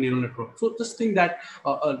RNN, recurrent neural network. So just think that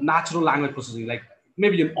natural language processing, like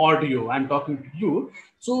maybe an audio, I'm talking to you.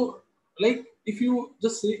 So like if you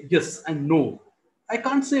just say yes and no, I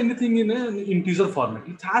can't say anything in an integer format.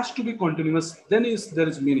 It has to be continuous. Then there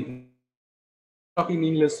is meaning. Talking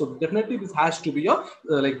English, so definitely this has to be a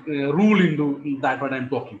rule into that what I'm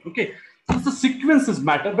talking. Okay, so the sequences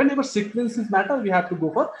matter. Whenever sequences matter, we have to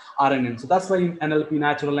go for RNN. So that's why in NLP,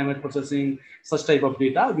 natural language processing, such type of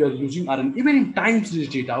data, we are using RNN. Even in time series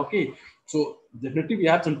data. Okay, so definitely we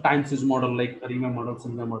have some time series model like ARIMA model,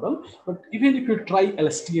 SIMA model. But even if you try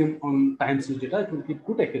LSTM on time series data, it will give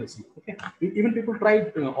good accuracy. Okay, even people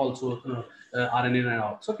tried also RNN and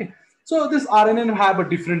all. So, okay. So this RNN have a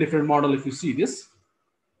different model. If you see this,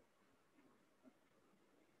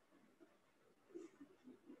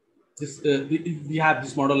 we have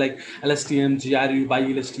this model like LSTM, GRU,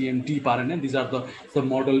 BiLSTM, Deep RNN. These are the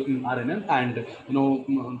model in RNN,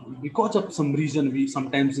 and because of some reason we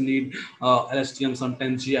sometimes need LSTM,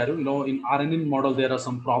 sometimes GRU. In RNN model there are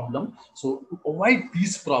some problem. So to avoid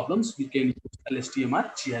these problems, we can use LSTM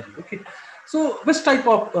or GRU. Okay. So which type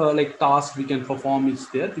of task we can perform is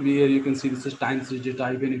there. Here you can see this is time series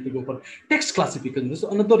data. Even if you go for text classification, this is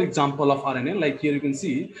another example of RNN. Like here you can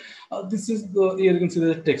see, this is here you can see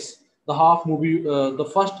the text.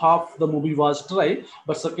 The first half the movie was dry,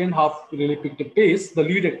 but second half really picked a pace. The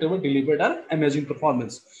lead actor delivered an amazing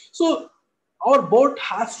performance. So our bot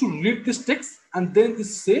has to read this text and then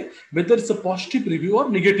say whether it's a positive review or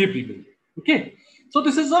negative review. Okay, so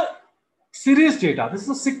this is a series data. This is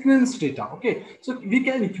a sequence data. Okay, so we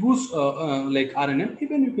can use like RNN.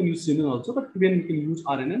 Even you can use CNN also, but even you can use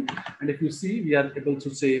RNN. And if you see, we are able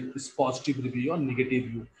to say this positive review or negative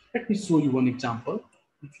review. Let me show you one example.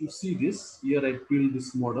 If you see this, here I build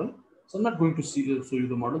this model. So I'm not going to show you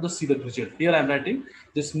the model, just see the result. Here I'm writing,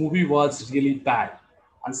 this movie was really bad.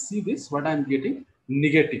 And see this, what I'm getting,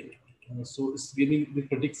 negative. So it's giving, the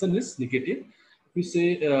prediction is negative. If you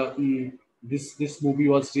say, this movie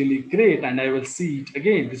was really great and I will see it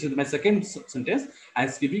again. This is my second sentence.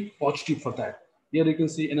 I'm giving positive for that. Here you can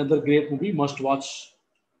see another great movie, must watch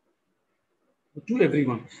to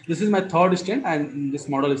everyone. This is my third stent, and this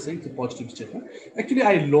model is saying it's a positive statement. Actually,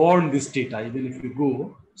 I learned this data. Even if you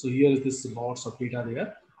go, so here is this lots of data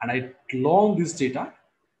there, and I learned this data.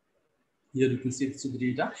 Here you can see this is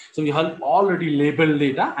the data. So we have already labeled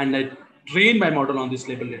data, and I train my model on this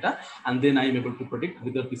label data, and then I am able to predict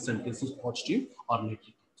whether this sentence is positive or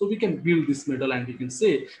negative. So we can build this model and we can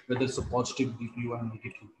say whether it's a positive review or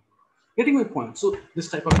negative. Getting my point. So this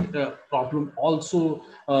type of problem also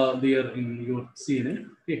there in your CNN.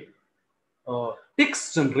 Okay.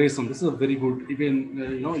 Text generation. This is a very good.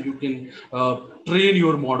 Even you can train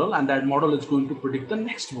your model, and that model is going to predict the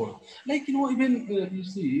next word. Like even you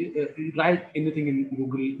see, you write anything in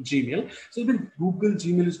Google Gmail. So even Google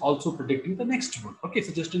Gmail is also predicting the next word. Okay,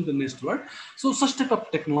 suggesting the next word. So such type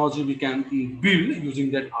of technology we can build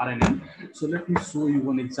using that RNN. So let me show you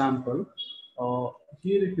one example.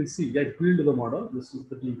 Here you can see I build the model. This is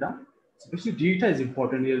the data. Especially data is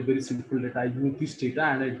important here. Very simple data. I use this data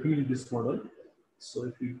and I build this model. So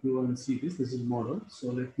if you go and see this is model. So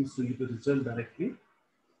let me show you the result directly.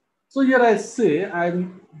 So here I say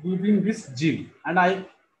I'm giving this Jill, and I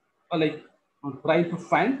try to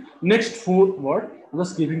find next four word. I'm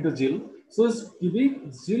just giving the Jill. So it's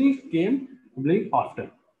giving Jill came blink after.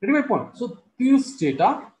 Getting my point. So this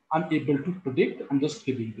data I'm able to predict. I'm just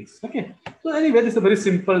giving this. Okay. So anyway, this is a very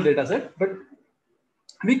simple data set, but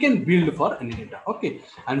we can build for any data. Okay,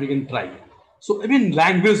 and we can try. So even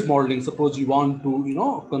language modeling, suppose you want to,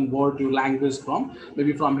 convert your language from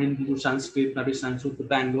maybe from Hindi to Sanskrit, maybe Sanskrit to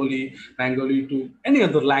Bengali to any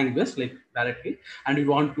other language like directly, and you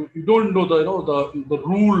don't know the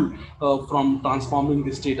rule from transforming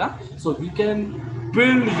this data. So we can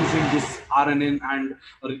build using this RNN and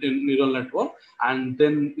neural network, and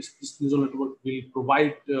then this neural network will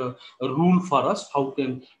provide a rule for us how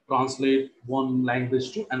can translate one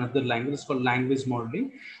language to another language. It's called language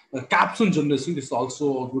modeling. Caption generation is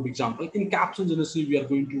also a good example. In caption generation, we are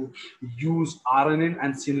going to use RNN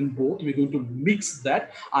and CNN both. We're going to mix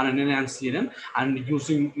that RNN and CNN, and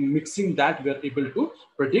mixing that, we are able to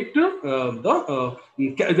predict we are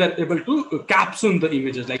able to caption the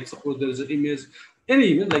images. Like suppose there is an image,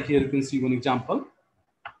 any image, like here you can see one example.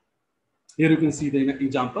 Here you can see the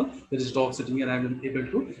example. There is a dog sitting here, and I'm able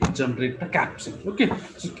to generate the caption. Okay,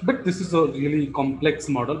 so, but this is a really complex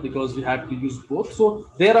model because we have to use both. So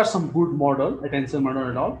there are some good model, attention model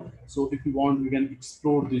and all. So if you want, we can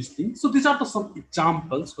explore these things. So these are some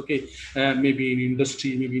examples. Okay, maybe in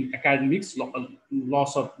industry, maybe in academics,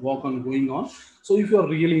 lots of work on going on. So if you are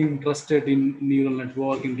really interested in neural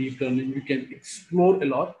network and deep learning, you can explore a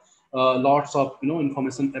lot. Lots of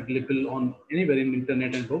information available on anywhere in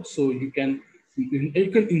internet and books, so you can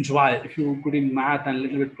enjoy. If you're good in math and a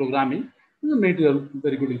little bit programming, you made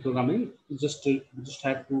very good in programming. You just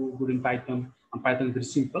have to good in Python, and Python is very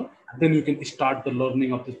simple, and then you can start the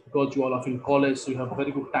learning of this because you all are in college, so you have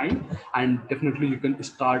very good time, and definitely you can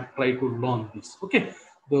start try to learn this. Okay,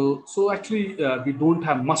 so actually we don't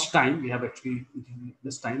have much time. We have actually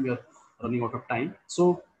this time, we are running out of time.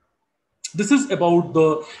 So this is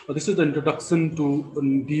the introduction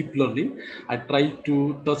to deep learning. I try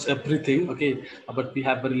to touch everything, okay, but we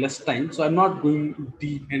have very less time, so I'm not going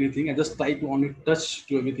deep anything. I just try to only touch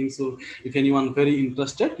to everything. So if anyone very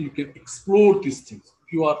interested, you can explore these things.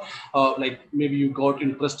 If you are like maybe you got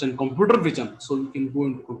interest in computer vision, so you can go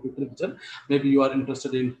into computer vision. Maybe you are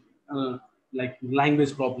interested in like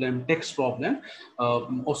language problem, text problem,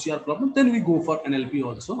 OCR problem, then we go for NLP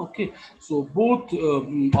also. Okay, so both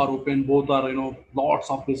are open, both are lots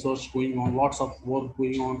of research going on, lots of work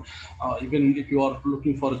going on. Even if you are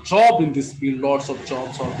looking for a job in this field, lots of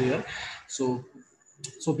jobs are there. So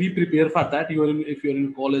be prepared for that. If you're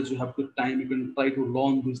in college, you have good time, you can try to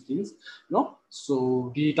learn these things.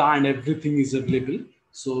 So data and everything is available,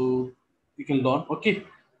 so you can learn. Okay,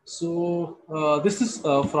 so this is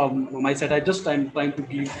from my side. I'm trying to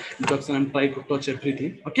give introduction. I'm trying to touch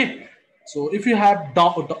everything. Okay, so if you have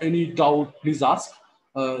any doubt, please ask.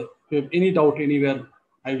 If you have any doubt anywhere,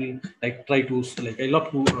 I will try to I love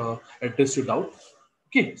to address your doubt.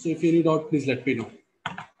 Okay, so if you need doubt, please let me know.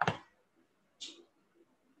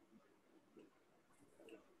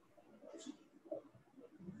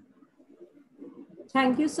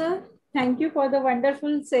 Thank you, sir. Thank you for the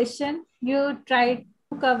wonderful session. You tried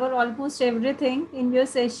to cover almost everything in your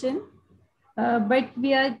session, but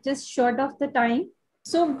we are just short of the time.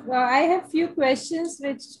 So I have few questions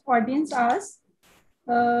which audience asks.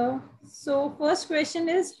 So first question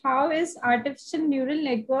is, how is artificial neural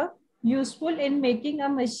network useful in making a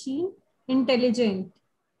machine intelligent?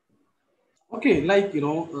 Okay,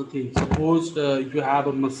 suppose if you have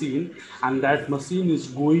a machine and that machine is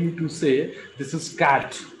going to say this is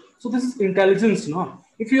cat. So this is intelligence, no?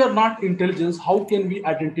 If you are not intelligence, how can we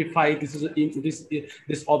identify this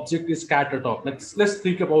object is cat or dog? Let's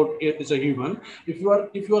think about it as a human. If you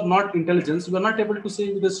are not intelligence, you are not able to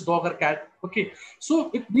say this dog or cat. Okay,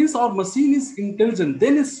 so it means our machine is intelligent.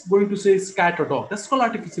 Then it's going to say it's cat or dog. That's called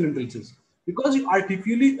artificial intelligence, because you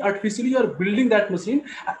artificially are building that machine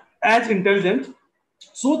as intelligent,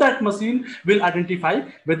 so that machine will identify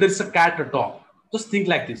whether it's a cat or dog. Just think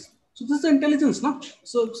like this. So this is intelligence, no?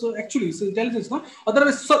 So actually it's intelligence, no?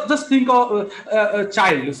 Otherwise, so just think of a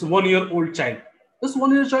child. It's a 1-year-old child. This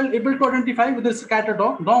 1-year-old child able to identify whether it's a cat or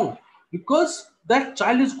dog? No, because that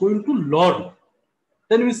child is going to learn.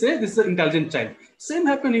 Then we say this is an intelligent child. Same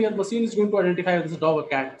happen here. Machine is going to identify whether it's a dog or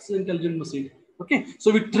cat. It's an intelligent machine. Okay,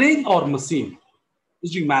 so we train our machine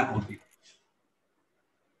using math only.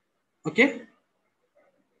 Okay.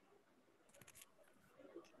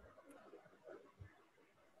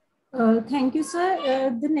 Thank you,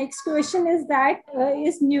 sir. The next question is that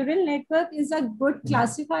is neural network is a good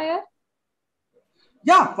classifier?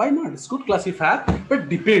 Yeah, why not? It's good classifier, but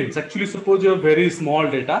depends. Actually, suppose you have very small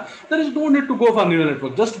data, there is no need to go for neural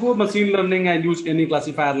network. Just go machine learning and use any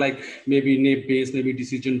classifier like maybe naive Bayes, maybe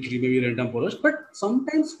decision tree, maybe random forest. But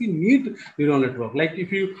sometimes we need neural network. Like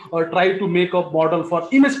if you try to make a model for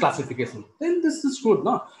image classification, then this is good.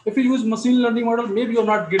 No? If you use machine learning model, maybe you're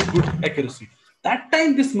not get good accuracy. That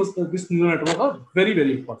time this neural network are very,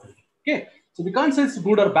 very important. Okay. So we can't say it's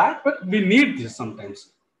good or bad, but we need this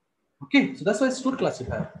sometimes. Okay, so that's why it's good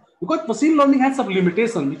classifier. Because machine learning has some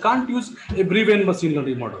limitation. We can't use everywhere in machine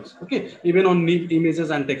learning models. Okay, even on images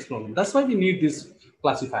and text problem. That's why we need these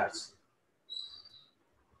classifiers.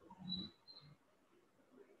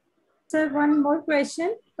 Sir, one more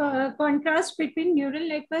question. Contrast between neural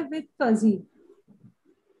network with fuzzy.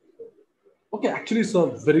 Okay, actually, it's a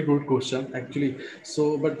very good question. Actually,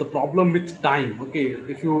 so but the problem with time. Okay,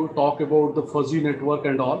 if you talk about the fuzzy network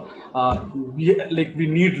and all, we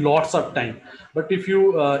need lots of time. But if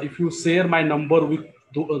you share my number with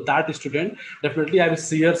that student, definitely I will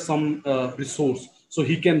share some resource so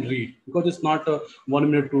he can read, because it's not a 1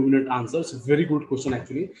 minute 2 minute answer. It's a very good question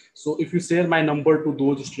actually. So if you share my number to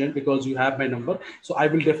those students, because you have my number, so I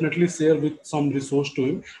will definitely share with some resource to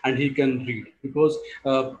him and he can read, because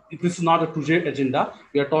this is not a today agenda.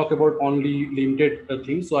 We are talking about only limited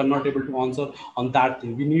things, so I'm not able to answer on that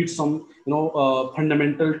thing. We need some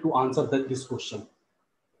fundamental to answer this question.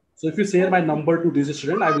 So if you share my number to this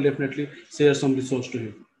student, I will definitely share some resource to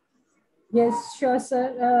him. Yes, sure,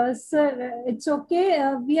 sir. Sir, it's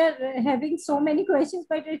okay. We are having so many questions,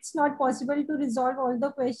 but it's not possible to resolve all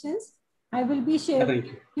the questions. I will be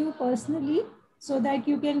sharing you personally so that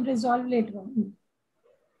you can resolve later on.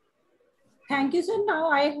 Thank you, sir. Now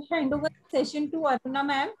I hand over the session to Aruna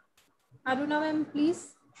ma'am. Aruna ma'am,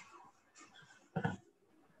 please.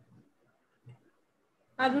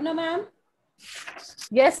 Aruna ma'am.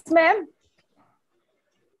 Yes, ma'am.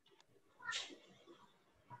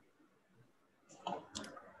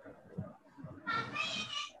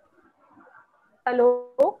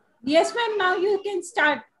 Hello. Yes, ma'am. Now you can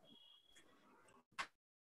start.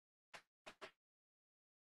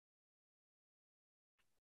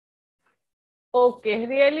 Okay,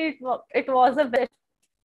 really, it was a very...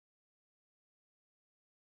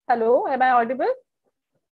 Hello, am I audible?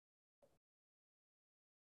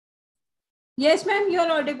 Yes, ma'am,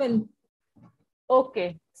 you're audible.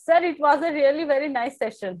 Okay, sir, it was a really very nice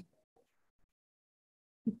session.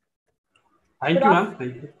 Thank you, ma'am.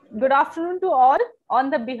 Thank you. Good afternoon to all.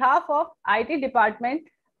 On the behalf of IT department,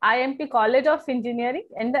 IMT College of Engineering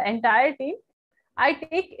and the entire team, I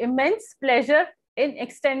take immense pleasure in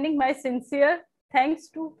extending my sincere thanks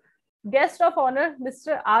to guest of honor,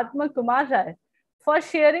 Mr. Atma Kumar Rai, for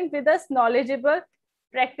sharing with us knowledgeable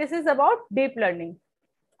practices about deep learning.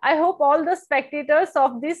 I hope all the spectators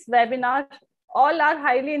of this webinar all are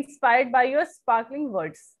highly inspired by your sparkling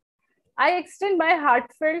words. I extend my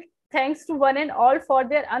heartfelt thanks to one and all for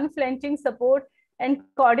their unflinching support and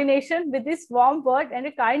coordination. With this warm word and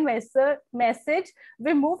a kind message,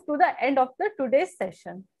 we move to the end of today's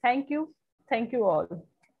session. Thank you. Thank you all.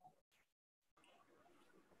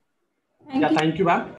 Thank you, ma'am.